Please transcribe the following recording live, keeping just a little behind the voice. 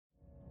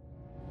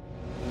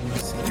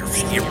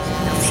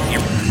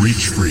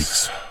Reach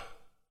Freaks.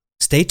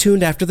 Stay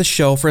tuned after the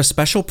show for a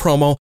special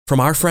promo from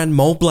our friend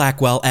Mo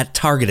Blackwell at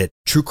Targeted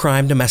True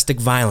Crime Domestic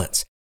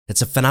Violence.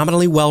 It's a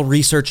phenomenally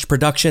well-researched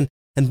production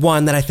and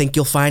one that I think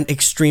you'll find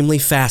extremely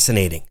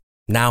fascinating.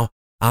 Now,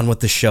 on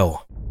with the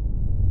show.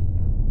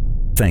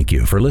 Thank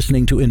you for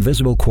listening to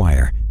Invisible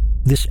Choir.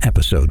 This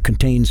episode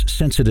contains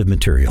sensitive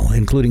material,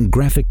 including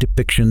graphic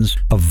depictions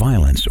of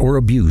violence or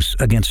abuse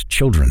against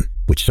children,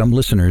 which some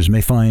listeners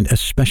may find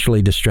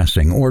especially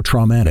distressing or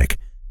traumatic.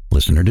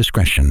 Listener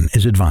discretion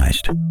is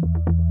advised.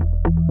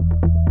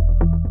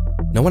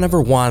 No one ever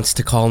wants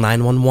to call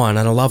 911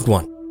 on a loved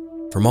one.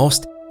 For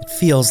most, it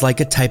feels like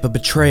a type of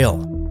betrayal.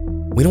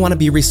 We don't want to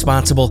be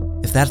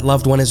responsible if that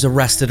loved one is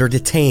arrested or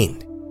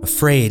detained,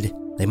 afraid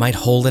they might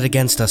hold it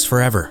against us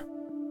forever.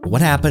 But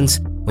what happens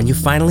when you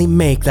finally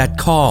make that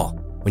call,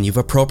 when you've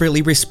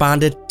appropriately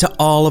responded to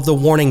all of the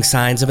warning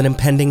signs of an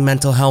impending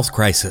mental health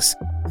crisis,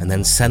 and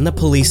then send the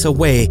police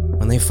away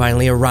when they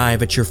finally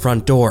arrive at your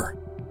front door?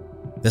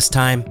 This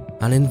time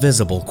on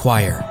Invisible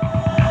Choir.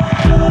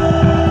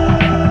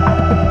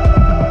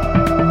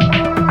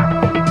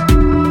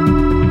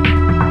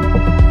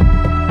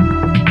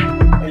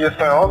 Yes,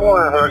 ma'am. I was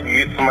wondering if I could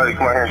get somebody to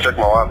come out here and check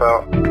my wife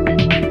out.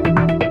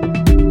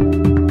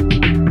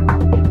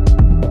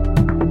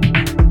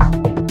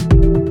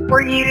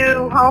 Were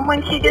you home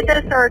when she did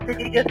this, or did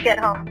you just get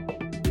home?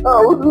 I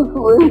was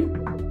asleep.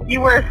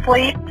 You were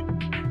asleep?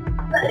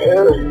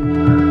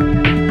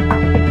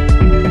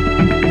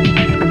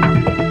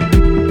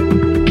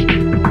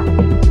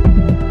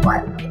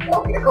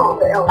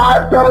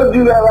 I told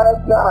you that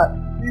last night.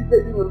 You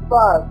said you was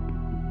fine.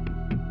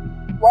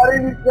 Why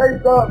didn't you say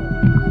something?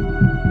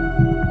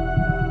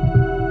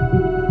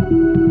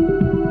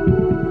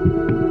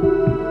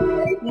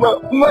 My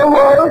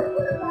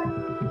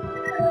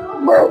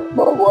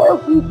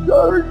wife is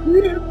shot her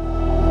kid.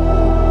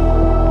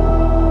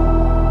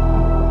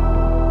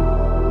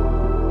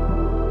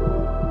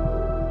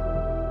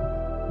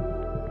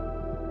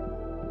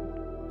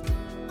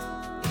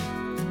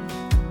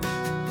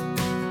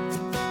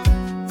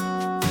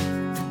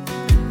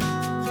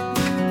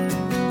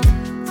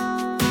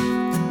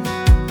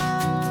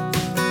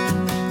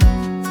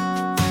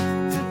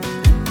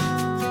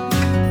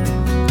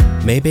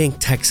 Maybank,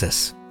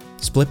 Texas.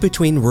 Split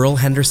between rural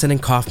Henderson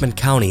and Kaufman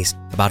counties,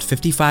 about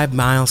 55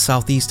 miles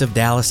southeast of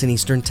Dallas in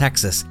eastern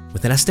Texas,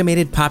 with an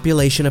estimated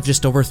population of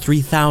just over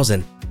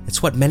 3,000,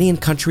 it's what many in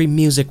country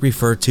music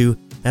refer to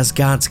as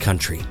God's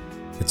country.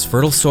 Its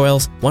fertile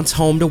soils, once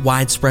home to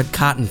widespread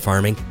cotton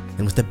farming,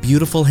 and with a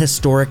beautiful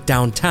historic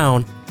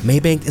downtown,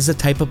 Maybank is a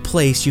type of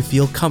place you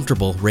feel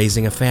comfortable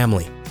raising a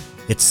family.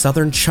 Its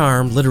southern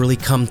charm literally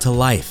come to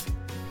life.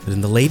 But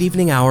in the late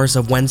evening hours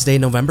of Wednesday,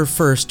 November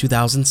 1st,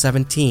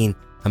 2017,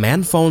 a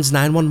man phones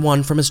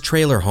 911 from his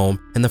trailer home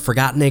in the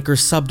Forgotten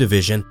Acres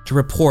subdivision to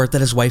report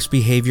that his wife's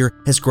behavior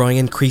is growing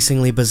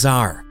increasingly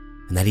bizarre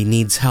and that he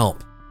needs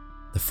help.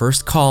 The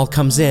first call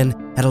comes in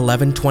at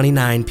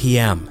 11:29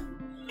 p.m.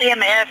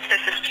 EMS, this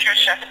is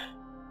Patricia.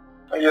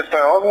 Yes,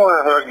 ma'am. I was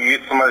wondering if I could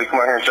get somebody to come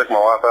out here and check my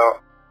wife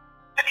out.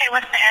 Okay,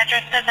 what's the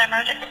address of the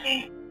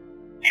emergency?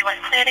 Okay, what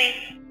city?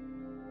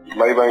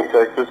 Maybank,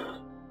 Texas.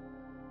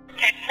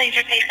 Okay, please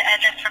repeat the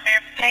address for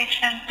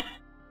verification.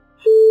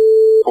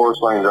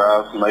 Forest Lane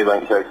Drive,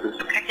 Maybank, Texas.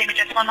 Okay, give me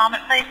just one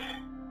moment, please.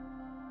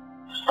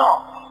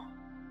 Stop.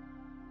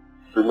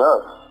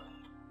 Enough.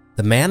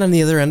 The man on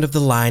the other end of the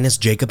line is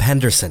Jacob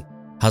Henderson,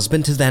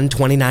 husband to then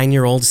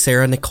 29-year-old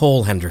Sarah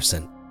Nicole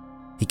Henderson.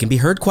 He can be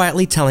heard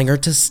quietly telling her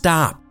to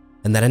stop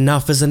and that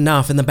enough is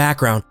enough in the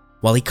background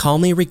while he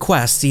calmly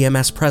requests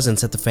EMS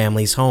presence at the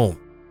family's home.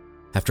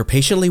 After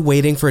patiently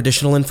waiting for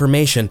additional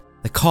information,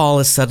 the call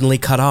is suddenly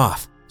cut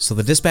off, so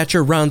the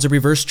dispatcher runs a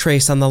reverse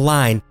trace on the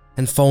line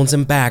and phones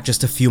him back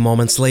just a few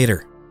moments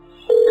later.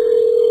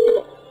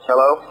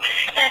 Hello?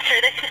 Yes,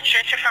 sir, this is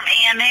Patricia from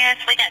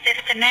EMS. We got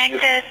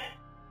disconnected.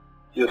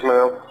 Yes,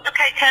 ma'am.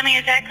 Okay, tell me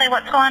exactly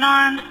what's going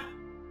on.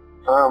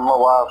 My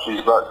wife,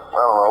 she's like, I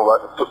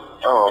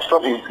don't know,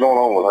 something's going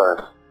on with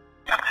her.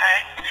 Okay.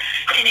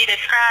 Can you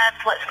describe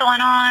what's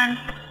going on?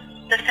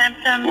 The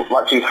symptoms?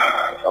 Like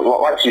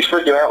she's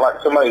freaking out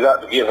like somebody's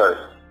out to get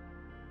her.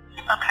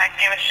 Okay,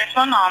 give us just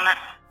one moment.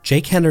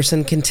 Jake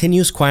Henderson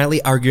continues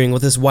quietly arguing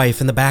with his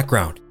wife in the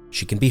background.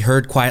 She can be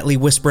heard quietly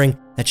whispering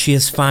that she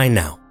is fine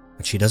now,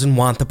 and she doesn't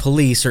want the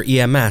police or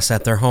EMS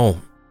at their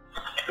home.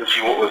 But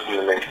you won't listen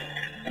to me.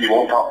 You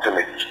won't talk to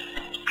me.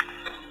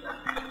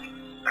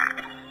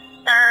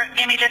 Sir,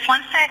 give me just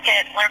 1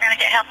 second. We're going to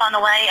get help on the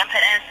way. I'm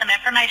putting in some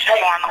information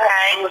for him,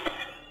 okay?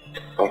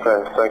 Okay,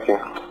 thank you.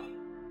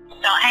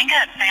 Don't hang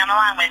up. Stay on the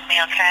line with me,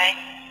 okay?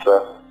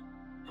 Sir.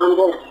 I'm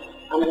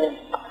good.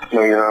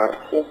 No, you're not.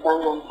 Yes,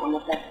 I'm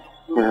okay.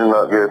 You're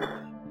not good.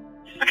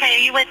 Okay, are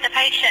you with the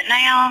patient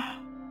now?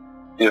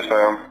 Yes,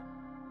 ma'am.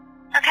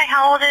 Okay,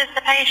 how old is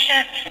the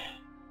patient?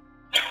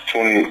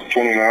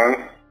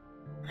 29.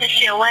 Is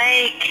she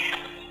awake?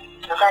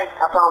 Okay,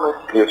 I promise.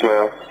 Yes,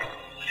 ma'am.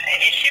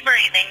 Is she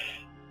breathing?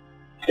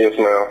 Yes,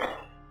 ma'am.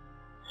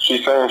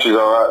 She's saying she's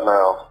alright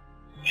now.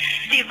 Is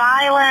she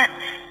violent?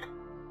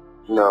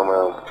 No,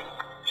 ma'am.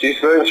 She's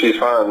saying she's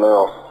fine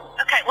now.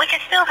 Okay, we can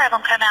still have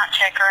them come out and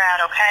check her out,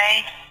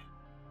 okay?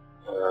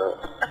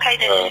 Okay,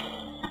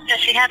 does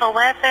she have a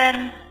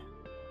weapon?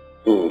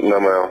 No,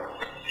 ma'am.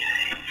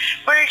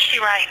 Where is she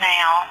right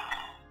now?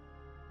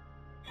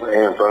 Right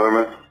here in front of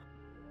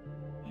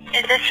me.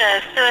 Is this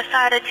a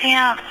suicide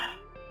attempt?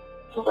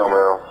 No,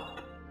 ma'am.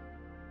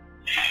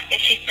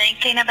 Is she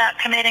thinking about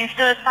committing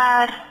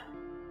suicide?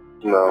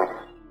 No.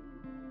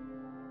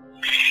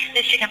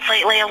 Is she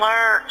completely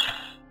alert?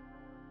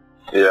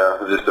 Yeah,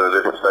 just a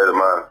different state of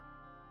mind.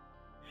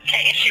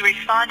 Okay, is she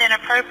responding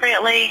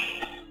appropriately?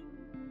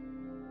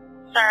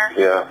 Sir?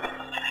 Yeah.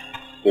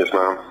 Yes,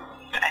 ma'am.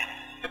 Okay.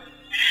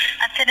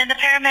 I'm sending the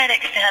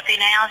paramedics to help you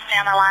now. Stay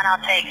on the line. I'll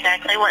tell you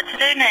exactly what to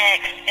do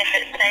next. If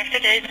it's safe to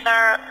do so,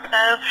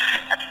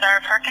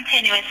 observe her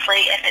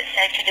continuously. If it's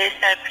safe to do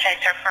so,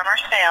 protect her from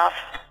herself.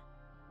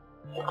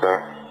 Okay.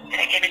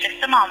 Okay, give me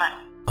just a moment.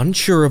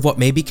 Unsure of what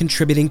may be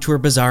contributing to her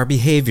bizarre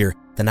behavior,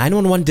 the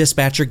 911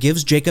 dispatcher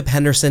gives Jacob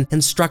Henderson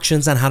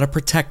instructions on how to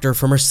protect her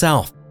from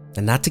herself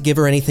and not to give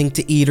her anything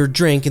to eat or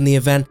drink in the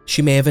event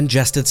she may have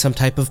ingested some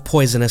type of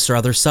poisonous or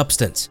other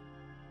substance.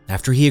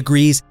 After he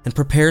agrees and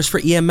prepares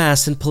for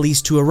EMS and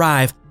police to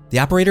arrive, the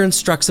operator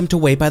instructs him to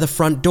wait by the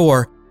front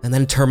door and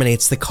then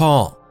terminates the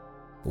call.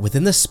 But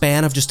within the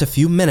span of just a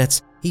few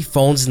minutes, he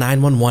phones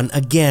 911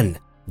 again.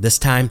 This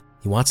time,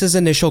 he wants his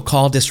initial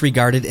call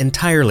disregarded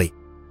entirely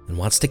and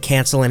wants to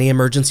cancel any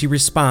emergency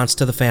response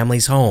to the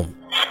family's home.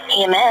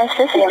 EMS,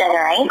 this is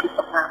Desiree.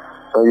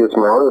 Yes,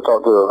 ma'am. I just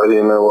talked to a lady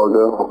in there a while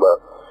ago about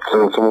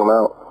sending someone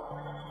out.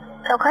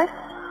 Okay.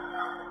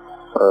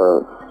 I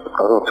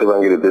don't see if I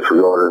can get it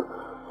disregarded.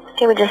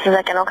 Give me just a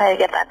second, okay, to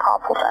get that call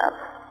pulled up.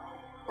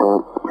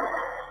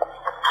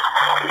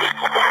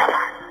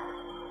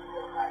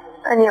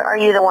 And are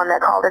you the one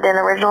that called it in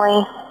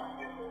originally?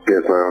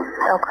 Yes, ma'am.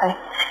 Okay.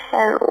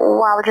 And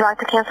why would you like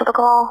to cancel the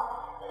call?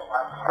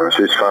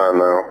 She's fine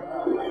now.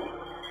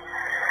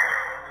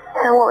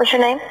 And what was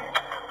your name?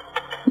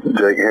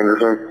 Jake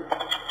Henderson.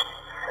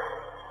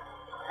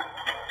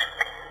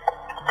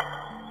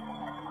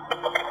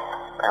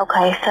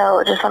 Okay,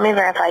 so just let me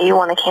verify. You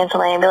want to cancel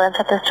the ambulance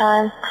at this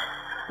time?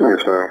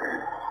 Yes, ma'am.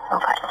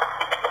 Okay.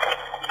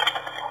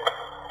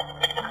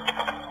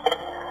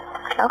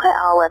 Okay,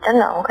 I'll let them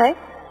know, okay?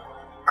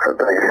 Thank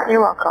you.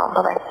 You're welcome.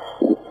 Bye-bye.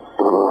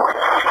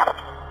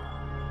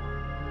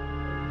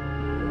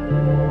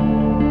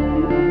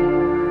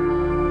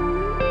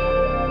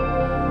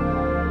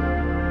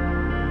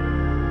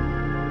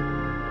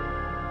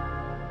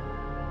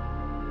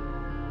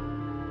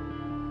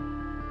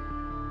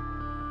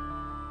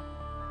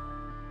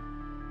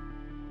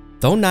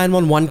 Though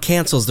 911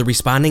 cancels the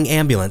responding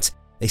ambulance,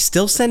 they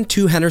still send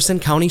 2 Henderson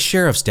County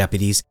Sheriff's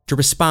deputies to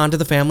respond to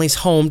the family's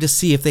home to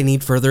see if they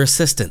need further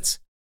assistance.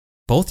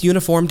 Both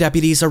uniformed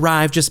deputies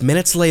arrive just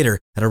minutes later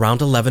at around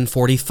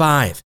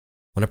 11:45.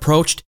 When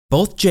approached,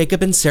 both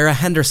Jacob and Sarah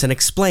Henderson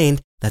explained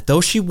that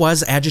though she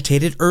was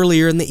agitated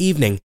earlier in the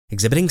evening,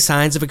 exhibiting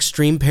signs of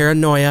extreme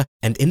paranoia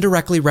and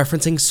indirectly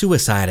referencing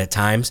suicide at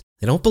times,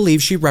 they don't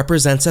believe she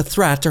represents a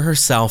threat to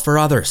herself or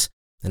others.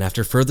 And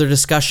after further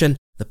discussion,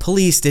 the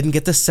police didn't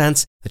get the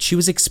sense that she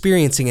was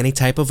experiencing any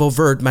type of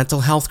overt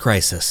mental health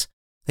crisis.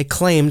 They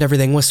claimed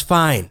everything was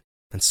fine,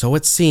 and so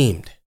it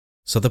seemed.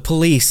 So the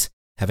police,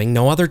 having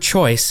no other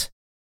choice,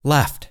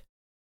 left.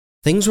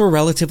 Things were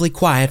relatively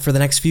quiet for the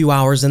next few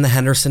hours in the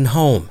Henderson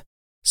home.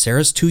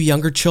 Sarah's 2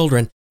 younger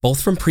children,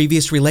 both from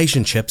previous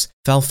relationships,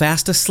 fell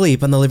fast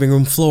asleep on the living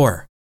room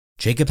floor.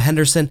 Jacob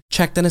Henderson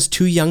checked on his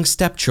 2 young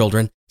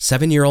stepchildren,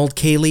 7-year-old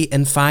Kaylee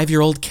and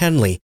 5-year-old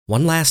Kenley,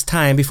 one last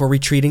time before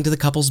retreating to the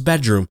couple's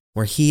bedroom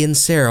where he and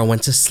Sarah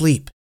went to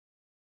sleep.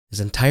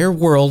 His entire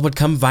world would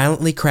come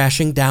violently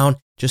crashing down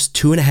just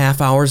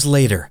 2.5 hours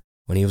later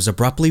when he was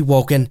abruptly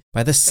woken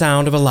by the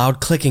sound of a loud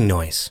clicking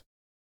noise.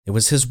 It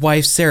was his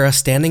wife Sarah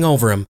standing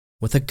over him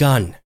with a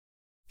gun.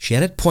 She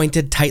had it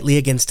pointed tightly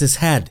against his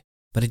head,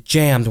 but it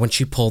jammed when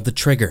she pulled the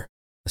trigger.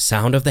 The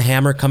sound of the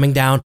hammer coming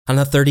down on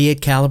the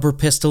 .38 caliber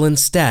pistol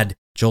instead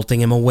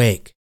jolting him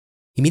awake.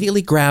 He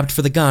immediately grabbed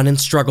for the gun and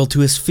struggled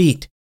to his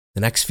feet,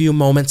 the next few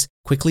moments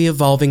quickly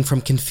evolving from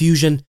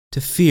confusion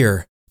to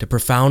fear to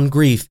profound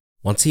grief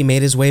once he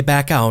made his way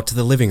back out to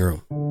the living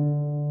room.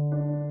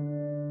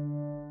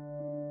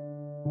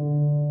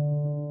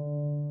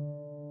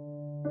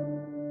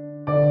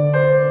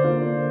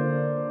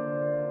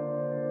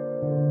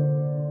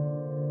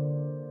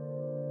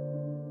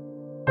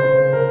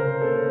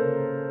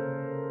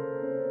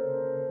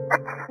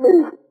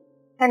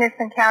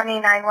 Henderson County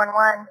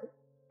 911.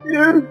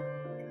 Yes.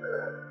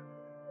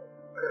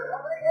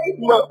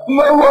 My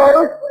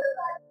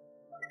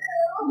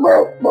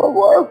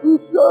wife is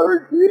shot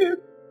her kid.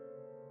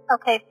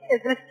 Okay,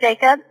 is this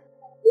Jacob?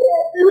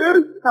 Yes.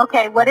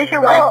 Okay, what is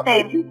your wife's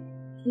name?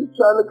 She's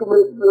trying to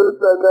commit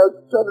suicide now.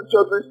 She's trying to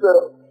choke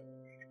herself.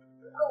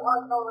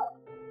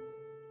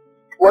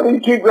 Why do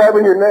you keep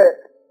grabbing your neck?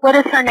 What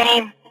is her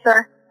name,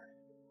 sir?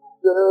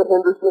 Sarah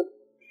Henderson.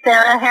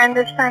 Sarah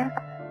Henderson?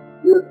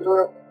 Yes,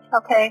 sir.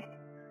 Okay.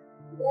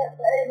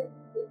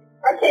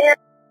 I can't.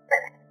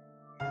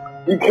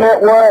 You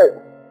can't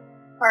what?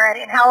 All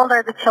right, and how old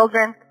are the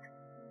children?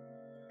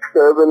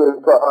 7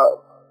 and 5.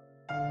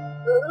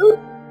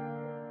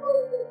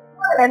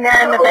 And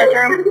they're in the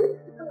bedroom?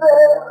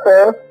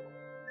 Huh?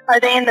 Are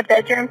they in the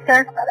bedroom,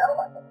 sir?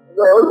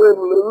 No, they're in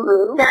the living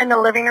room. They're in the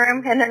living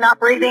room and they're not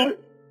breathing?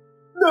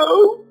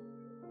 No.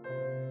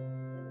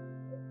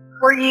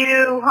 Were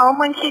you home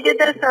when she did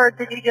this, or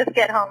did you just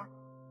get home?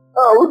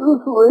 I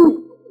was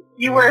asleep.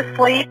 You were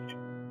asleep?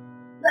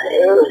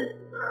 Yes.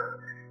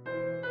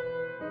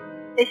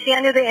 Is she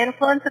under the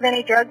influence of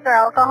any drugs or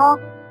alcohol?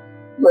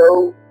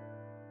 No.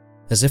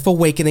 As if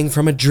awakening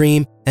from a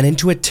dream and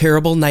into a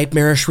terrible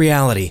nightmarish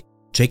reality,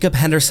 Jacob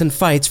Henderson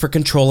fights for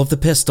control of the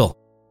pistol,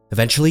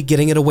 eventually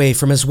getting it away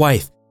from his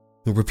wife,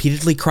 who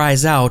repeatedly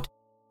cries out,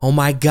 "Oh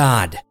my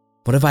God,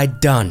 what have I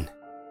done?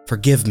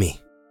 Forgive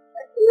me."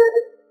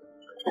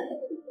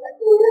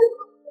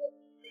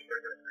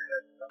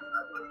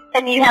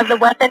 And you have the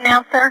weapon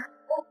now, sir?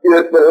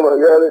 Yes, ma'am, I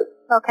got it.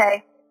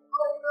 Okay.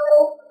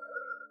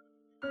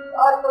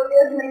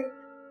 Forgive me.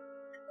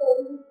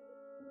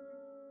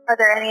 Are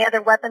there any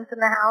other weapons in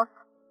the house?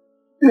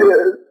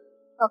 Yes.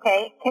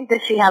 Okay.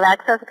 Does she have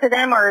access to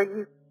them, or are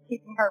you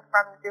keeping her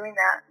from doing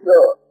that?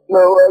 No,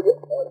 I'm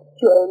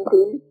trying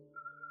to.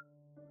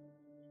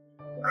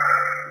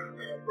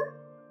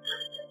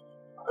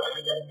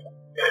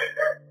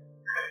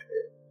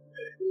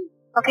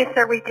 Okay,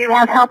 sir, we do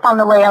have help on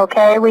the way,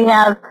 okay? We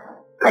have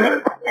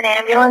an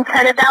ambulance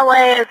headed that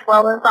way, as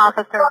well as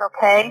officers,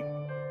 okay?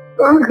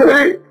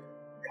 Okay.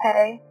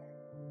 Okay.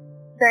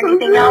 Is there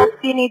anything else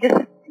you need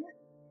to...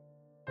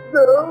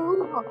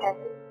 No. Okay.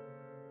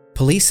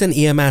 Police and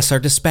EMS are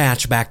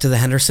dispatched back to the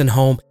Henderson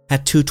home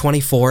at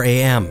 2:24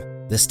 a.m.,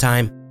 this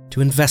time to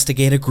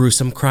investigate a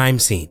gruesome crime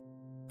scene,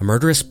 a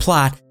murderous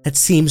plot that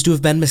seems to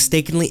have been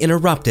mistakenly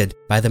interrupted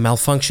by the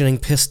malfunctioning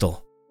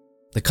pistol.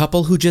 The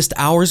couple who just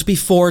hours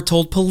before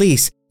told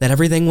police that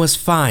everything was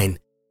fine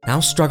now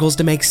struggles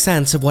to make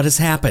sense of what has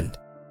happened.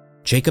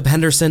 Jacob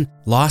Henderson,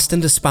 lost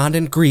in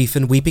despondent grief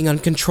and weeping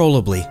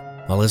uncontrollably,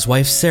 while his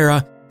wife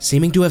Sarah,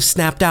 seeming to have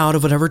snapped out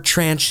of whatever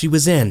trance she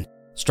was in,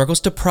 struggles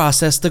to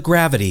process the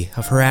gravity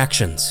of her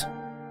actions.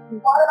 Why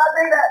did I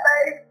do that,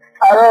 babe?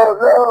 I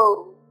don't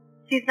know.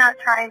 She's not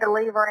trying to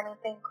leave or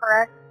anything,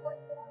 correct?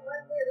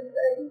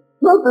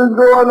 Nothing's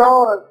going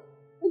on.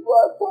 That's why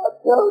I tried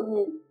telling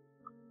you.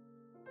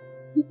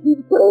 She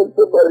keeps saying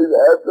somebody's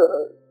after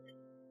her.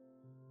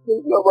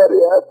 There's nobody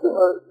after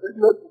her. There's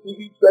nothing she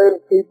keeps saying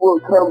people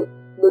are coming.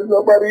 There's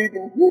nobody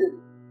even here.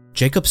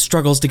 Jacob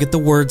struggles to get the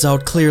words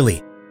out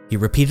clearly. He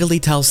repeatedly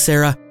tells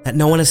Sarah that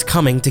no one is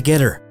coming to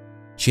get her.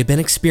 She had been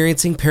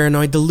experiencing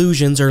paranoid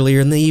delusions earlier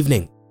in the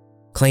evening,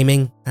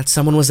 claiming that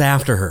someone was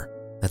after her,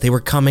 that they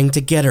were coming to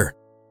get her.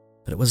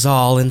 But it was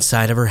all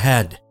inside of her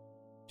head,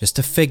 just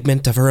a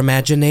figment of her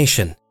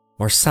imagination,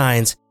 or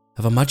signs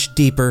of a much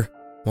deeper,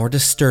 more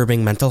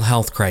disturbing mental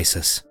health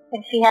crisis.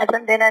 And she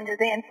hasn't been under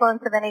the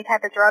influence of any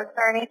type of drugs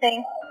or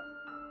anything?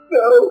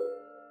 No.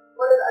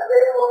 What did I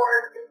do,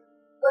 Lord?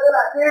 What did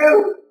I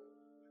do?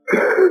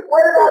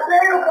 What did I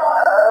do,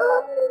 God?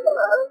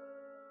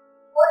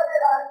 What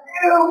did I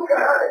do,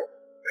 God?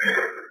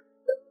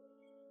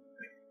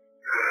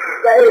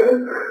 Baby.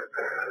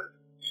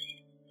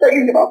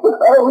 Taking it off the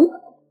phone.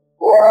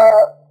 Why?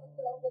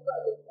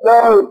 No,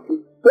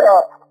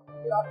 stop.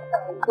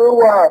 For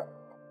what?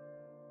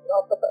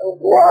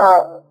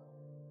 Why?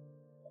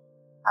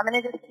 I'm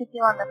going to just keep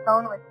you on the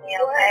phone with me,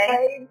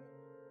 okay?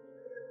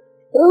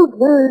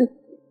 Okay.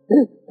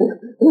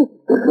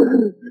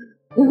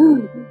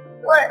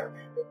 What?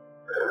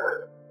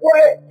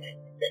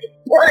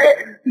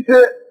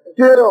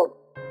 Jill.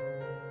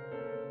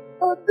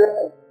 Oh,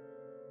 Dad.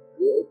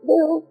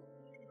 Jill.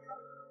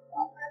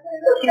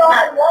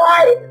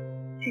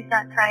 She's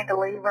not trying to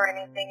leave or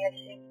anything, is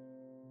she?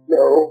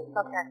 No.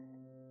 Okay.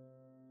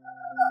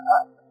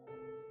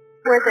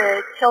 Were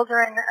the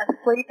children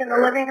asleep in the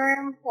living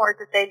room, or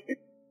did they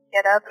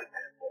get up? Do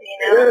you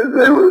know? Yes,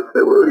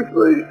 they were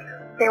asleep.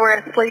 They were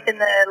asleep in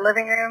the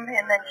living room,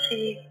 and then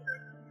she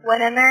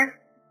went in there?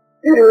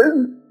 Yes.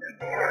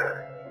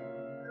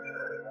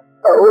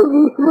 I was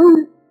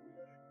asleep.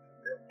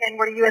 And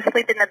were you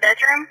asleep in the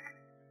bedroom?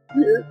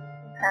 Yes.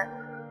 Okay.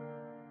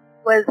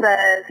 Was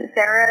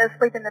Sarah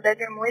asleep in the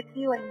bedroom with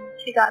you when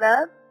she got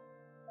up?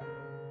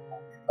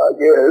 I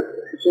guess.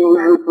 She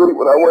was asleep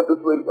when I went to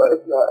sleep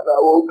last night. And I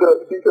woke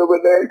up, she come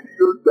in there,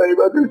 she was saying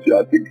I just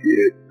shot the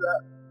kids.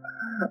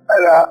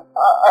 And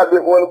I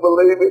didn't want to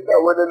believe it. I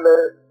went in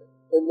there,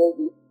 and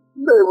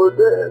they were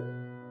dead.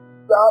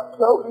 Stop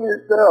choking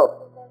yourself.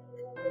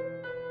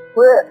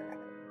 Quit.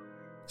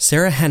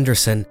 Sarah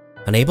Henderson,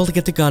 unable to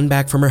get the gun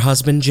back from her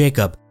husband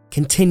Jacob,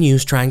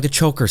 continues trying to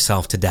choke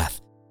herself to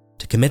death,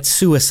 to commit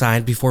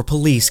suicide before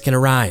police can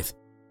arrive.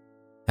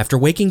 After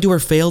waking to her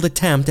failed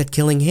attempt at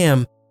killing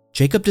him,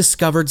 Jacob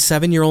discovered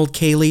 7-year-old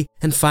Kaylee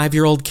and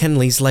 5-year-old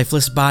Kenley's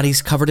lifeless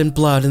bodies covered in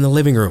blood in the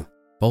living room,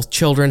 both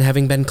children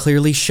having been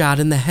clearly shot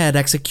in the head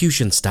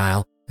execution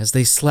style as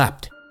they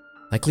slept,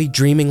 likely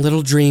dreaming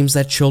little dreams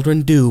that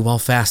children do while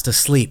fast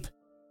asleep,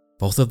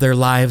 both of their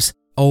lives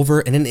over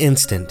in an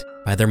instant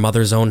by their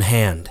mother's own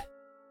hand.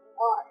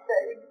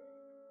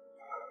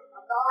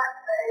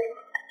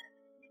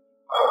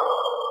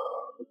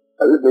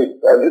 I just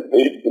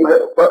need some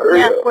help.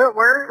 Hurry up.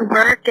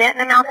 We're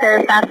getting him out there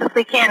as fast as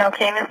we can,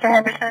 okay, Mr.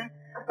 Henderson?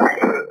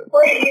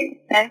 Please.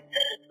 Okay.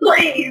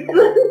 Please.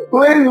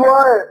 Please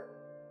what?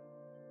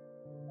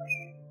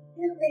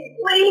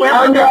 Please.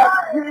 I'm not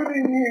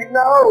shooting you.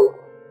 No.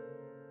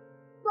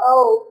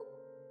 No.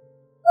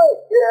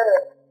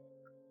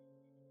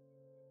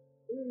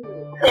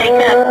 I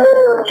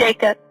can't.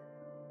 Jacob,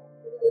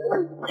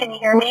 can you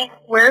hear me?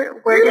 Where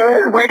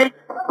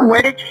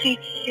did she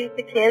shoot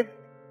the kids?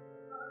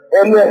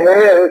 In the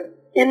head.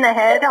 In the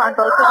head on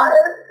both of them?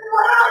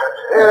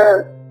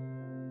 Yes.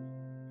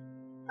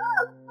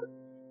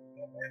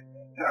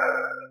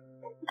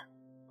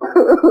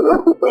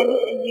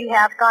 And you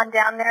have gone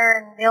down there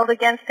and kneeled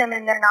against him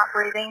and they're not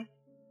breathing?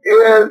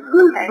 Yes,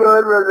 there's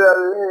blood running out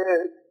of his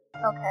head.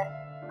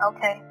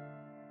 Okay.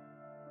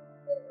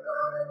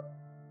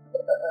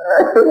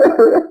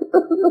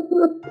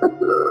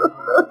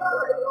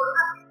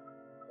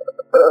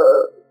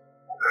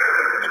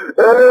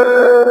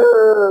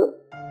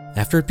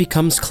 After it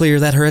becomes clear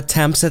that her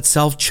attempts at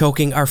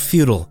self-choking are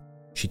futile,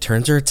 she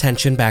turns her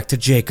attention back to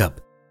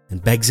Jacob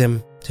and begs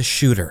him to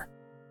shoot her,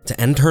 to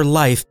end her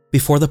life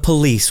before the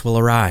police will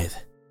arrive.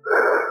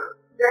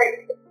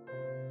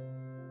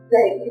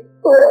 Jake.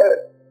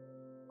 What?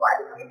 Why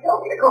did you tell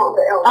me to calm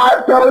down?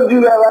 I told you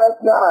that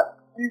last night.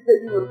 You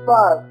said you were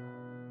fine.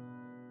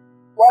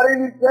 Why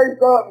didn't you say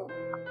something?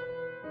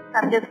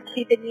 I'm just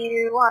keeping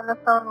you on the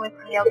phone with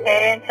me,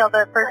 okay, until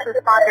the first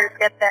responders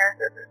get there.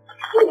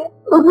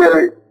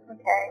 Okay.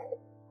 Okay.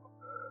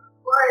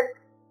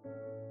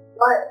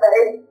 What,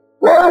 babe?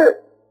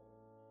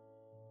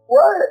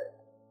 What?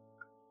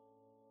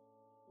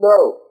 No.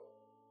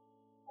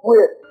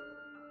 Quit.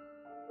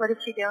 What is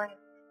she doing?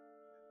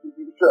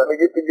 She's trying to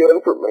get the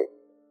gun from me.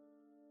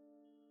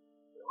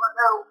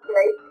 No,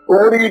 Jake.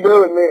 What are you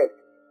doing, man?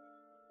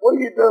 What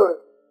are you doing?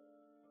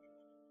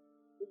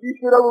 Did you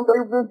sit up and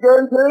take this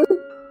gun too?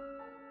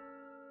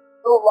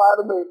 Don't lie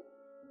to me.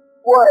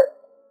 What?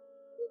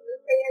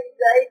 Understand,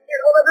 Jake. You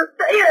don't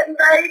understand,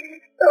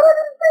 babe.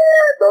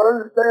 Don't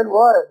understand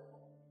what?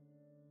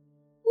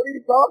 What are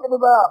you talking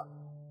about?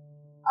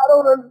 I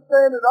don't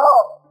understand at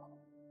all.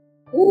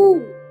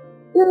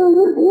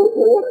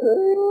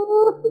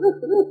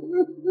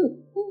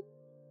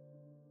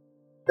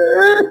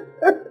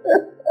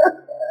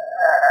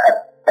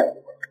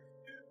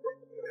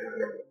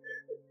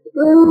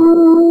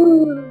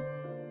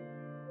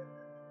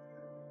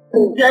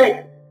 Jake.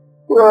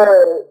 What?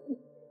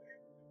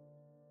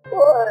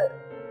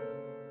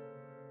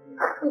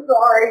 I'm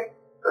sorry.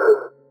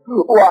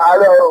 Why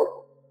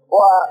though?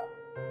 Why?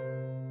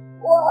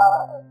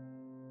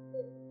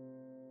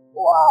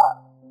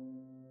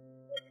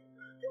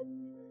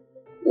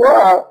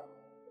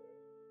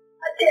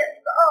 I can't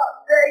stop,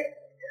 Jake.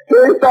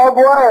 Can't stop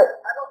what?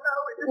 I don't know.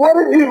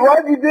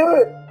 Why'd you do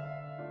it?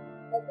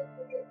 I just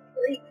can't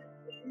sleep.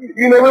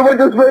 You never went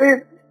to sleep?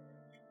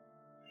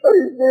 Are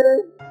you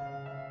serious?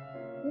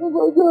 Oh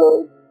my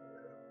God.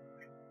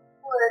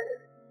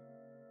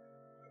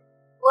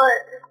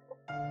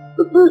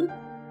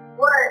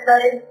 What,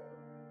 babe?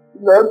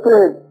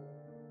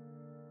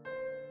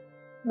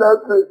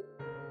 Nothing.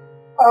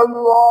 I'm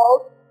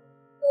lost.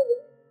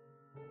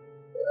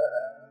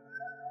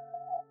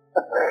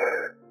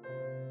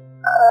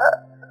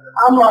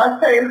 I'm lost,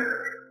 babe.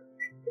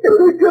 Here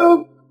we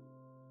come.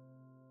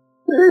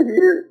 They're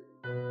here.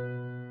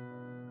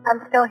 I'm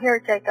still here,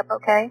 Jacob,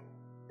 okay?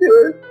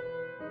 Yes.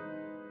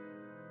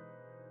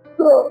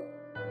 So,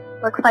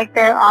 Looks like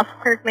their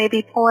officers may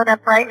be pulling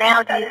up right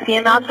now. Do you see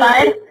them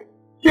outside?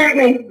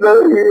 Jimmy,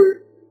 they're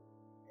here.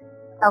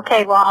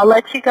 Okay, well, I'll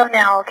let you go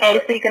now, okay,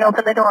 so you can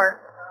open the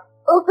door.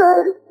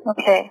 Okay.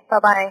 Okay,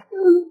 bye-bye.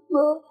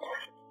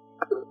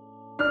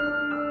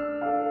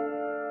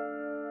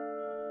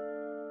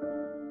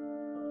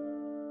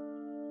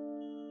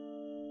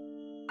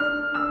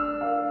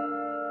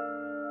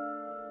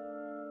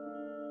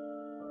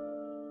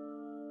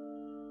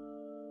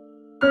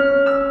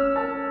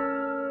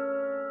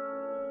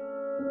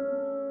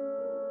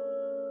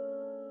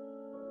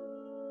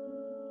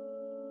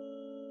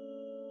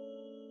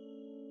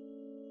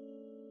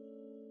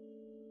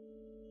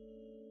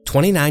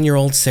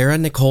 "29-year-old Sarah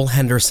Nicole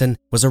Henderson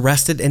was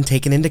arrested and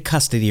taken into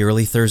custody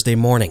early Thursday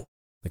morning.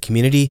 The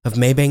community of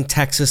Maybank,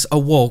 Texas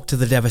awoke to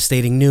the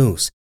devastating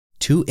news.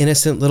 2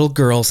 innocent little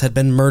girls had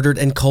been murdered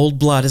in cold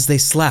blood as they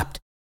slept,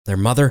 their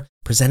mother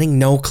presenting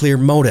no clear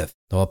motive,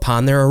 though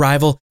upon their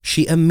arrival,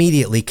 she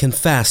immediately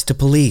confessed to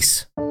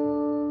police.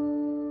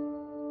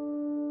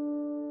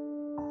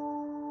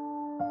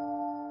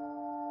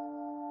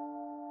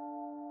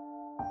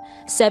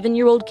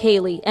 Seven-year-old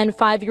Kaylee and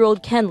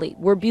 5-year-old Kenley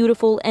were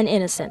beautiful and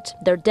innocent.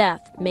 Their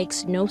death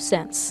makes no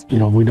sense. We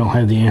don't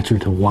have the answer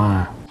to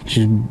why.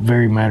 She's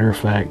very matter of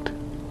fact.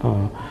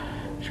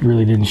 She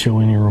really didn't show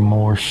any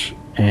remorse,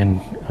 and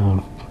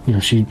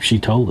she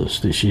told us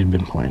that she had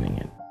been planning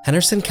it.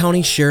 Henderson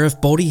County Sheriff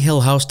Bodie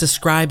Hillhouse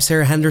describes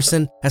Sarah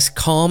Henderson as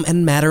calm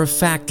and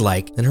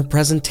matter-of-fact-like in her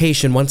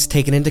presentation once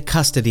taken into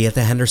custody at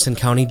the Henderson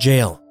County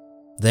Jail.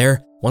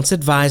 There, once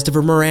advised of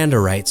her Miranda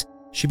rights,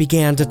 she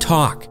began to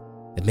talk,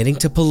 admitting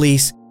to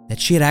police that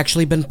she had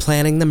actually been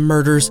planning the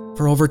murders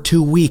for over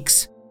 2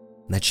 weeks,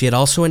 and that she had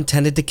also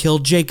intended to kill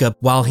Jacob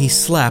while he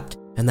slept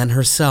and then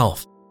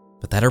herself,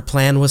 but that her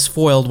plan was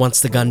foiled once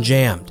the gun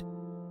jammed.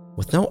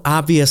 With no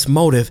obvious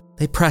motive,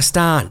 they pressed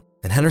on,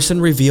 and Henderson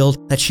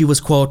revealed that she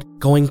was, quote,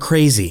 going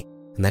crazy,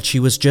 and that she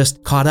was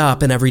just caught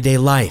up in everyday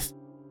life.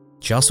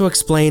 She also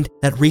explained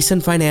that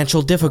recent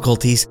financial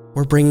difficulties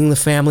were bringing the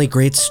family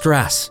great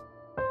stress.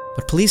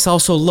 But police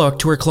also looked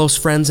to her close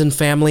friends and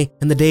family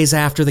in the days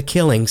after the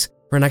killings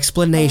for an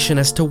explanation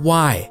as to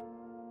why.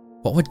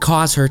 What would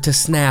cause her to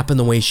snap in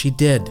the way she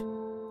did?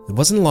 It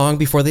wasn't long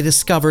before they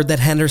discovered that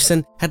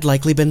Henderson had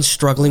likely been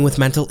struggling with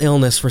mental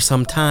illness for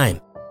some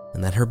time,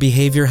 and that her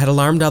behavior had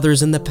alarmed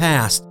others in the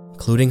past,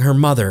 including her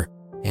mother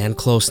and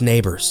close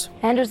neighbors.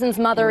 Henderson's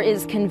mother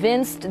is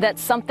convinced that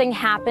something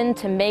happened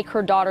to make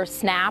her daughter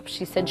snap.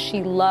 She said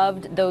she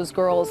loved those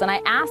girls. And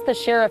I asked the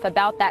sheriff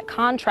about that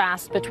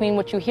contrast between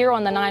what you hear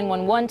on the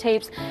 911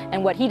 tapes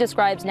and what he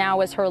describes now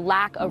as her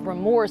lack of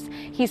remorse.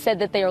 He said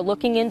that they are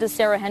looking into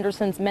Sarah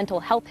Henderson's mental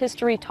health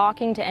history,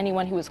 talking to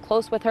anyone who is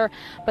close with her,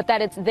 but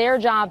that it's their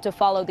job to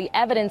follow the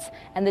evidence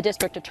and the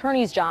district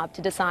attorney's job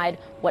to decide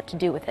what to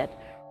do with it.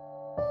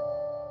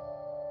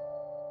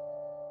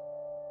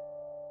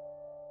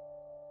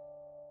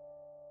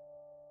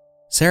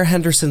 Sarah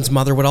Henderson's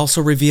mother would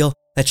also reveal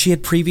that she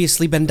had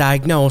previously been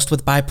diagnosed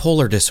with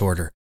bipolar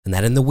disorder, and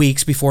that in the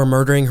weeks before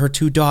murdering her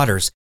 2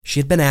 daughters,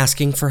 she had been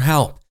asking for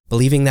help,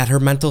 believing that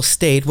her mental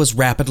state was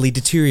rapidly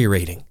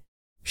deteriorating.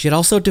 She had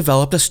also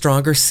developed a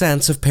stronger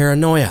sense of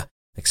paranoia,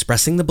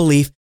 expressing the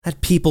belief that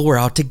people were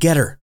out to get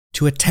her,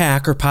 to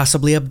attack or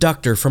possibly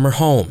abduct her from her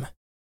home.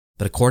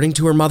 But according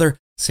to her mother,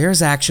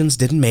 Sarah's actions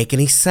didn't make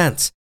any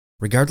sense.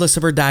 Regardless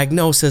of her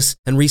diagnosis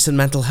and recent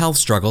mental health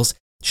struggles,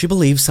 she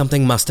believes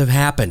something must have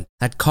happened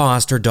that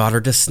caused her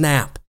daughter to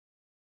snap.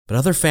 But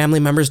other family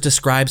members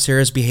describe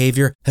Sarah's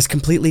behavior as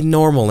completely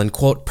normal and,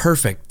 quote,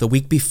 perfect the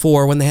week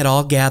before when they had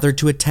all gathered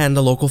to attend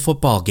a local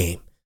football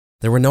game.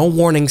 There were no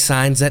warning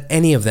signs that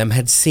any of them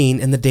had seen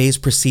in the days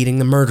preceding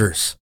the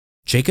murders.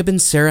 Jacob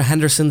and Sarah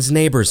Henderson's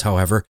neighbors,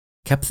 however,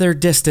 kept their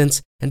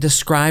distance and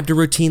described a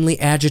routinely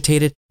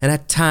agitated and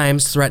at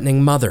times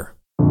threatening mother.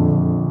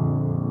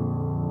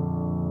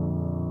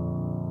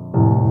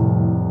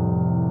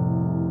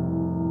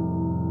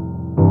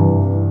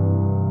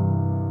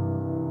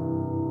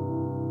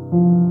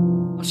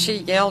 She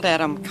yelled at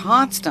them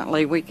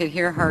constantly. We could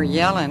hear her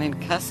yelling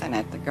and cussing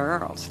at the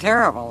girls.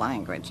 Terrible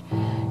language.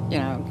 You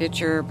know, get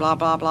your blah,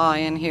 blah, blah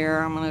in here.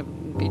 I'm going to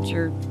beat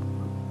your...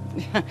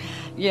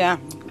 Yeah,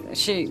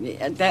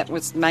 that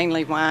was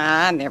mainly why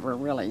I never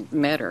really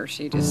met her.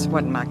 She just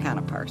wasn't my kind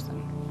of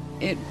person.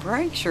 It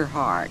breaks your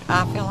heart.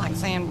 I feel like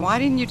saying, why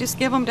didn't you just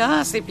give them to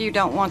us if you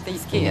don't want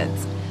these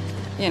kids?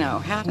 You know,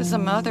 how does a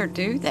mother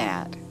do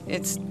that?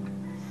 It's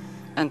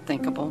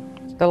unthinkable.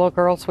 The little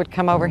girls would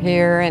come over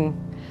here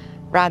and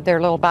ride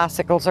their little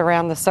bicycles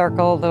around the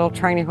circle, little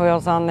training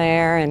wheels on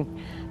there, and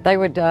they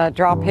would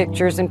draw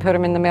pictures and put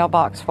them in the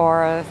mailbox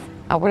for us.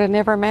 I would have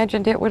never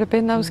imagined it would have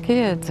been those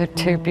kids. They're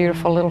 2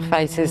 beautiful little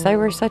faces. They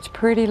were such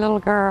pretty little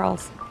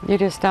girls. You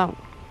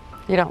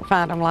don't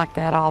find them like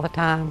that all the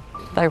time.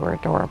 They were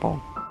adorable.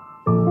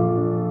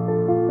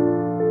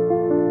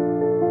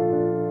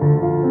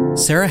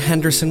 Sarah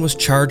Henderson was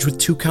charged with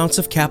 2 counts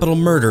of capital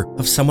murder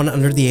of someone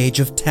under the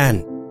age of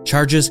 10.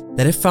 Charges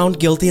that, if found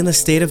guilty in the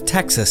state of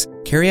Texas,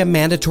 carry a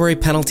mandatory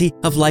penalty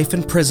of life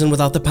in prison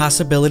without the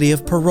possibility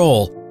of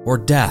parole or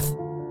death.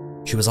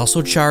 She was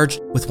also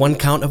charged with 1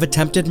 count of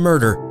attempted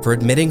murder for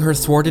admitting her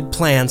thwarted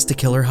plans to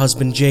kill her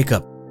husband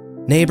Jacob.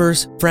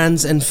 Neighbors,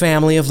 friends, and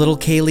family of little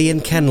Kaylee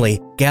and Kenley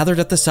gathered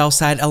at the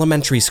Southside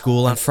Elementary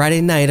School on Friday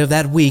night of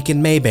that week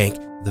in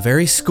Maybank, the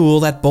very school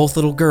that both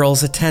little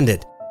girls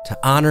attended, to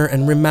honor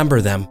and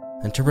remember them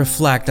and to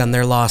reflect on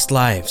their lost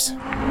lives.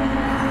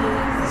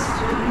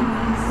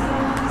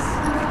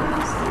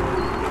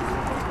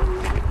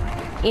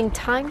 In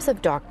times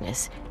of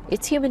darkness,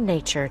 it's human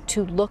nature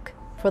to look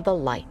for the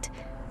light.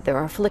 There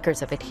are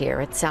flickers of it here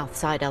at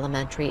Southside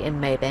Elementary in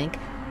Maybank.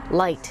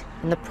 Light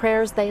in the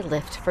prayers they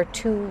lift for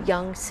 2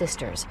 young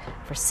sisters,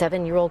 for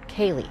 7-year-old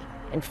Kaylee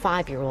and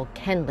 5-year-old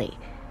Kenley.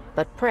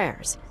 But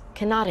prayers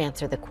cannot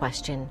answer the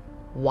question,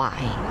 why?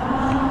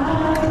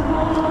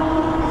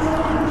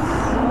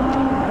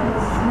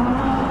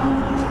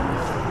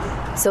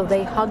 So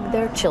they hug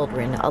their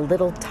children a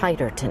little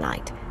tighter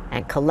tonight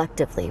and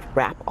collectively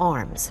wrap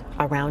arms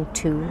around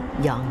 2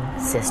 young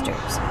sisters.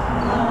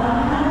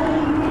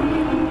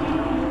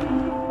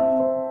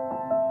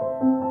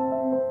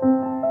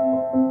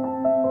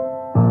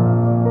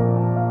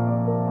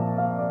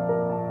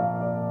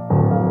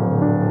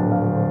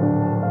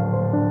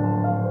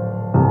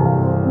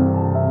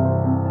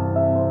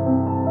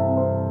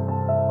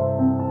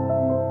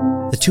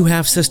 The 2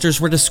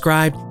 half-sisters were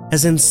described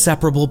as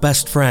inseparable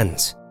best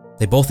friends.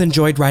 They both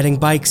enjoyed riding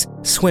bikes,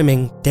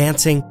 swimming,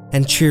 dancing,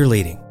 and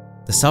cheerleading.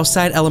 The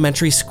Southside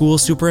Elementary School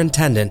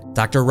Superintendent,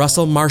 Dr.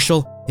 Russell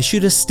Marshall,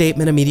 issued a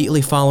statement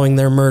immediately following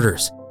their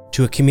murders.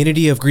 To a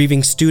community of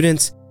grieving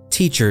students,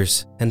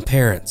 teachers, and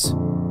parents.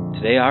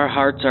 Today our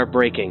hearts are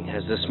breaking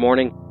as this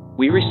morning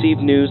we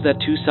received news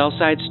that 2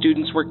 Southside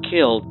students were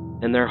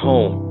killed in their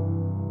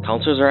home.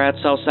 Counselors are at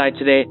Southside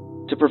today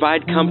to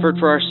provide comfort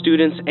for our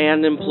students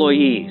and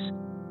employees.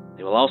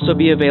 They will also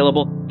be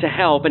available to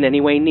help in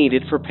any way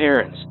needed for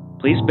parents.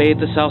 Please bathe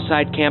the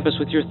Southside campus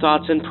with your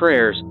thoughts and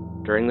prayers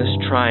during this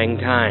trying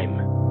time.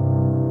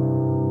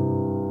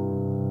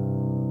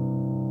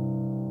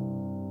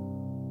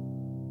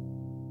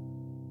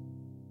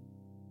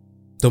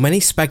 Though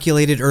many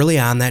speculated early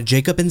on that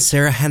Jacob and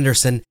Sarah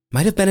Henderson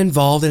might have been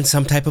involved in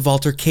some type of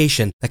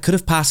altercation that could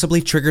have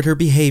possibly triggered her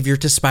behavior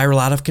to spiral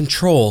out of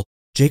control,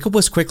 Jacob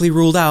was quickly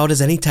ruled out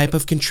as any type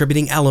of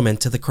contributing element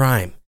to the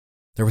crime.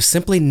 There was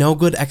simply no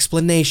good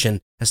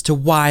explanation as to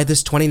why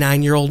this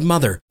 29-year-old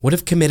mother would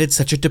have committed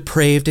such a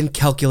depraved and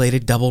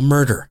calculated double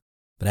murder.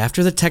 But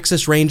after the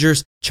Texas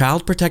Rangers,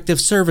 Child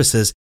Protective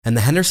Services, and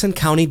the Henderson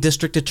County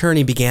District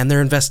Attorney began their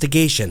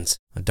investigations,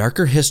 a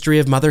darker history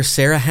of Mother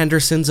Sarah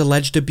Henderson's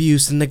alleged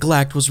abuse and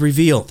neglect was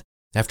revealed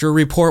after a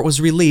report was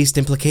released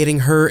implicating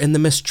her in the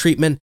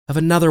mistreatment of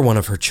another one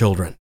of her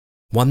children,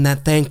 one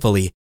that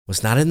thankfully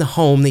was not in the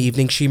home the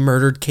evening she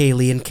murdered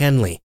Kaylee and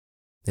Kenley.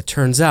 It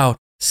turns out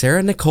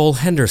Sarah Nicole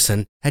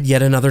Henderson had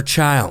yet another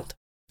child,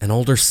 an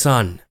older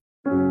son.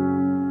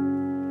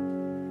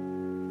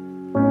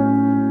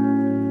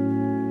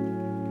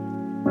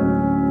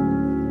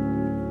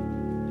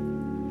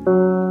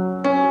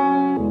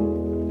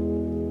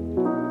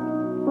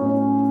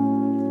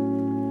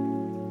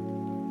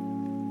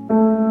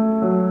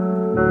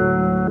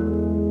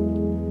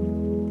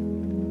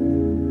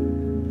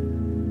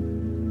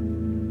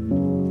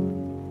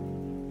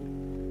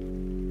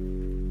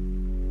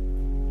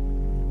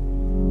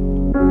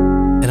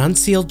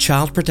 Unsealed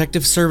Child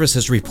Protective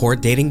Services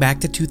report dating back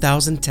to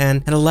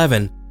 2010 and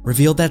 11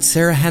 revealed that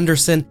Sarah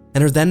Henderson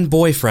and her then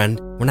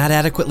boyfriend were not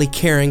adequately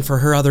caring for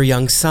her other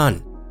young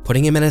son,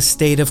 putting him in a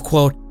state of,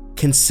 quote,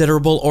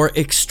 considerable or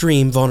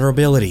extreme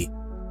vulnerability.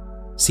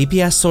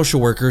 CPS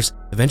social workers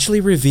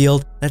eventually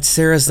revealed that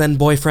Sarah's then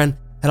boyfriend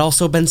had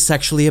also been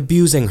sexually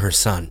abusing her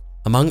son,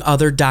 among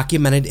other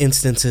documented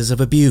instances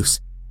of abuse,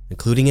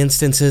 including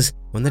instances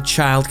when the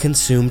child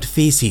consumed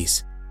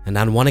feces, and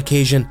on one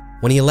occasion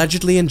when he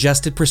allegedly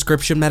ingested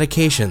prescription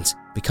medications,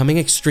 becoming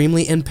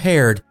extremely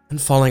impaired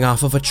and falling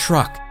off of a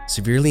truck,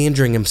 severely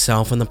injuring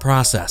himself in the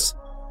process.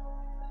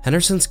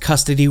 Henderson's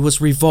custody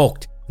was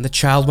revoked and the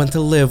child went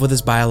to live with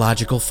his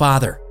biological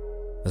father.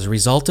 As a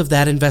result of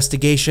that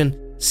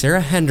investigation,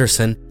 Sarah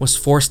Henderson was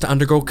forced to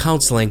undergo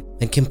counseling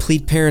and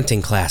complete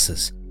parenting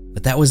classes.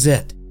 But that was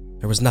it.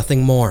 There was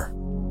nothing more.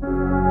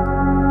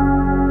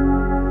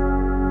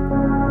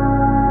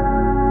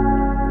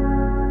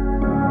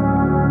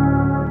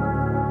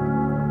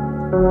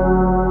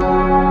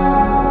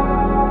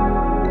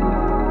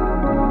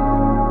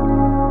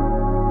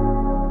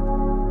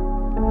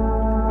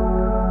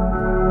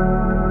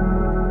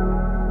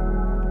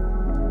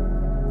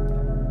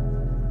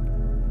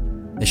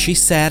 As she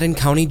sat in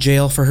county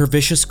jail for her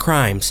vicious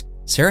crimes,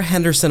 Sarah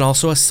Henderson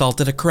also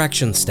assaulted a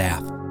corrections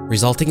staff,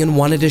 resulting in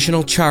one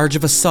additional charge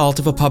of assault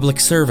of a public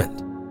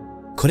servant.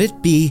 Could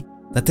it be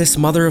that this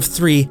mother of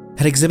 3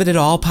 had exhibited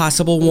all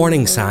possible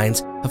warning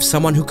signs of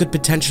someone who could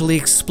potentially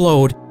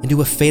explode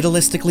into a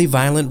fatalistically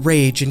violent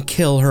rage and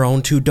kill her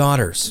own 2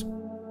 daughters?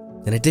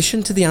 In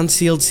addition to the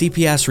unsealed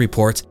CPS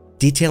reports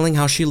detailing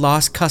how she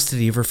lost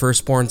custody of her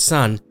firstborn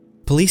son,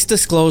 police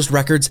disclosed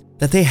records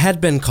that they had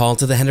been called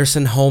to the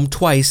Henderson home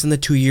twice in the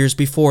 2 years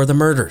before the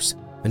murders,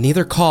 but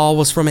neither call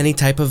was from any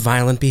type of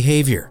violent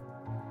behavior.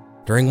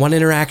 During one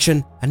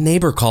interaction, a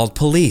neighbor called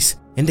police,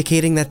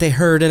 indicating that they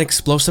heard an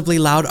explosively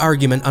loud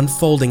argument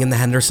unfolding in the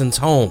Hendersons'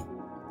 home.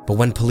 But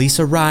when police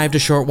arrived a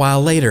short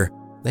while later,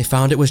 they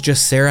found it was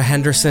just Sarah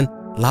Henderson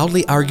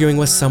loudly arguing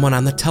with someone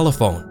on the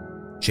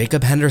telephone.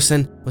 Jacob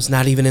Henderson was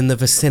not even in the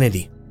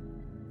vicinity.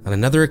 On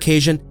another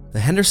occasion, the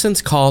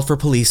Hendersons called for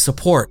police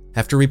support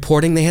after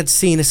reporting they had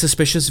seen a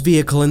suspicious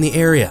vehicle in the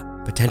area,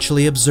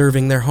 potentially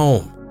observing their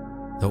home.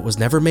 Though it was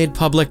never made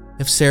public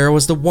if Sarah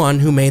was the one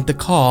who made the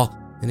call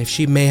and if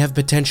she may have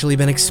potentially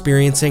been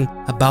experiencing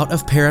a bout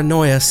of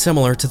paranoia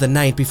similar to the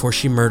night before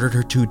she murdered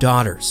her 2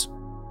 daughters.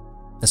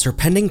 As her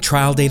pending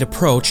trial date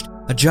approached,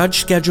 a judge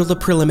scheduled a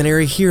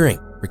preliminary hearing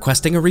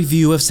requesting a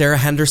review of Sarah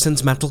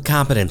Henderson's mental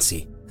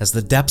competency, as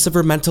the depths of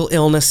her mental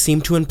illness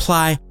seemed to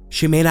imply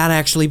she may not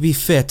actually be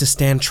fit to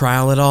stand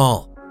trial at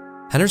all.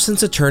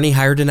 Henderson's attorney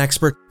hired an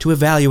expert to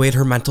evaluate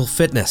her mental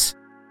fitness,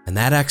 and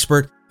that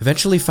expert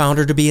eventually found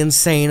her to be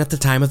insane at the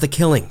time of the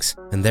killings,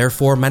 and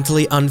therefore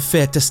mentally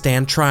unfit to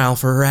stand trial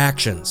for her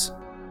actions.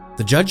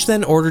 The judge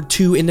then ordered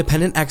 2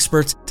 independent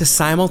experts to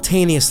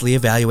simultaneously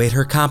evaluate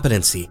her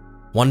competency,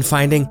 one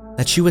finding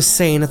that she was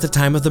sane at the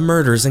time of the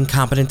murders and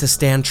competent to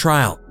stand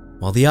trial,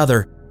 while the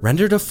other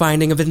rendered a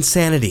finding of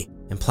insanity,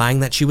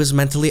 implying that she was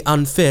mentally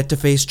unfit to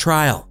face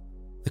trial.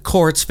 The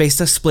courts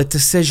faced a split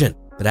decision,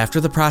 but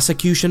after the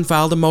prosecution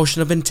filed a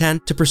motion of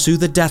intent to pursue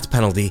the death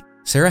penalty,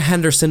 Sarah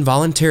Henderson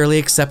voluntarily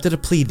accepted a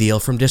plea deal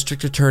from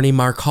District Attorney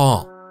Mark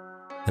Hall.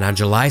 And on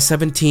July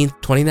 17,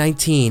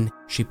 2019,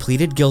 she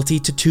pleaded guilty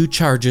to 2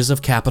 charges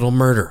of capital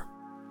murder.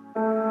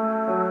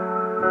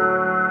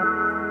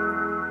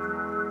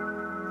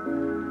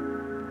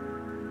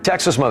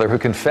 Texas mother who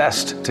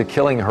confessed to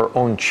killing her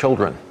own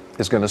children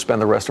is going to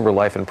spend the rest of her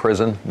life in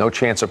prison. No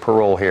chance of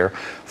parole here.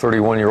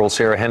 31-year-old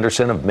Sarah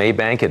Henderson of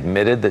Maybank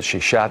admitted that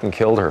she shot and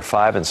killed her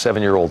 5- and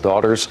 7-year-old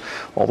daughters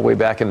all the way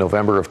back in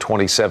November of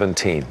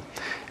 2017.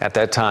 At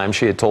that time,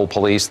 she had told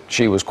police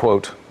she was,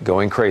 quote,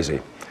 going crazy.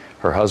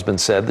 Her husband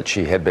said that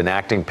she had been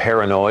acting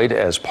paranoid.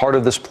 As part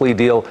of this plea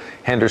deal,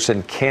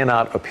 Henderson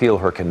cannot appeal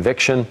her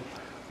conviction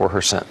or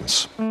her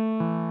sentence.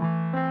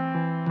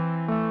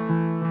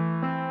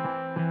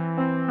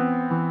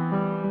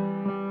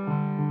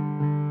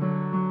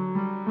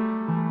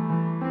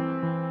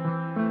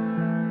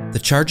 The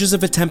charges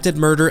of attempted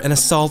murder and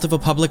assault of a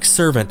public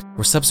servant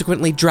were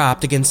subsequently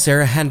dropped against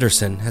Sarah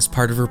Henderson as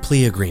part of her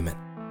plea agreement.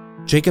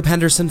 Jacob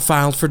Henderson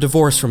filed for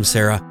divorce from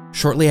Sarah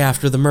shortly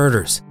after the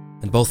murders,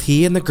 and both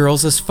he and the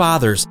girls'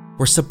 fathers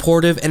were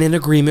supportive and in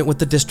agreement with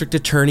the district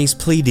attorney's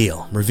plea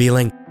deal,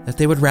 revealing that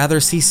they would rather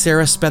see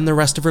Sarah spend the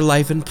rest of her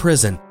life in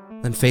prison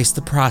than face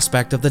the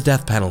prospect of the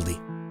death penalty.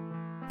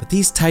 But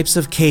these types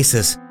of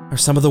cases are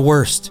some of the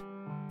worst.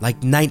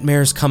 Like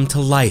nightmares come to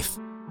life,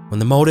 when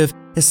the motive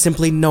is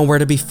simply nowhere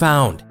to be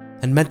found,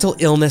 and mental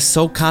illness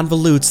so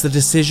convolutes the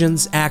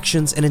decisions,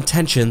 actions, and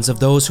intentions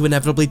of those who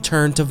inevitably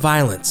turn to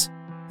violence.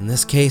 In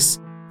this case,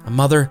 a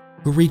mother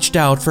who reached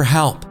out for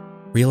help,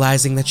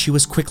 realizing that she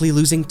was quickly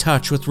losing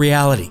touch with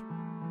reality,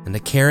 and a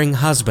caring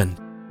husband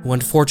who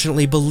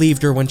unfortunately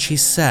believed her when she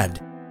said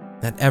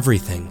that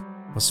everything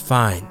was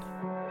fine.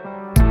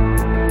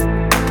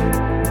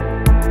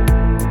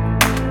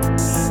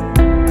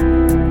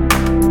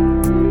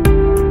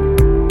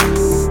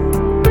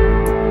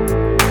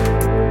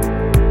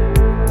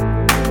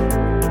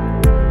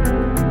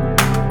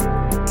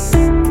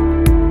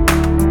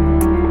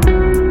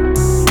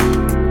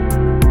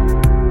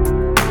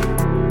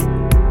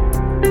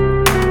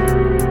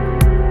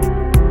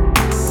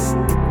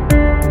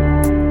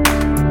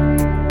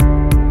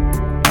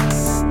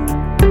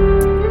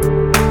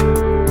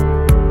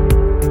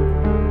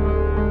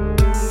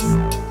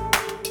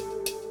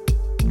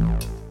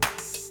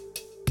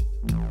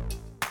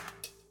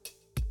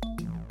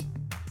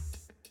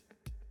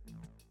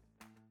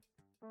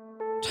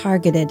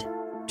 Targeted.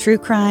 True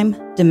crime,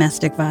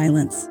 domestic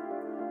violence.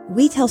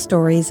 We tell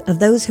stories of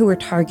those who were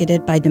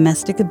targeted by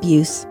domestic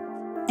abuse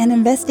and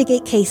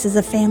investigate cases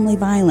of family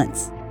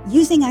violence,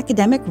 using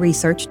academic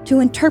research to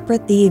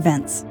interpret the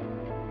events.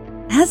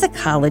 As a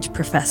college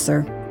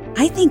professor,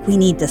 I think we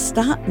need to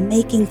stop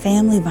making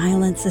family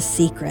violence a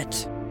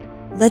secret.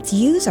 Let's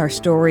use our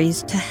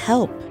stories to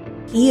help,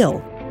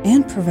 heal,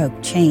 and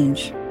provoke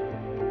change.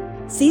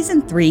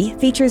 Season 3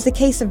 features the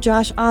case of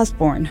Josh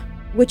Osborne,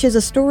 which is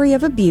a story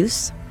of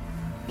abuse.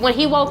 When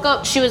he woke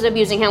up, she was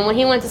abusing him. When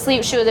he went to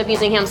sleep, she was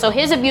abusing him. So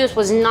his abuse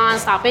was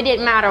nonstop. It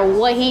didn't matter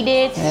what he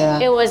did,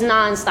 It was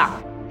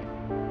nonstop.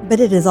 But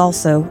it is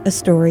also a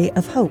story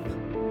of hope.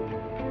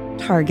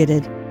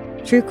 Targeted.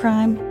 True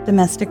crime,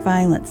 domestic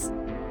violence.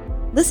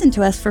 Listen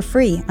to us for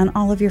free on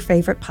all of your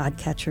favorite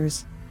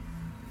podcatchers.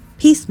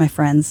 Peace, my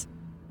friends.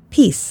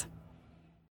 Peace.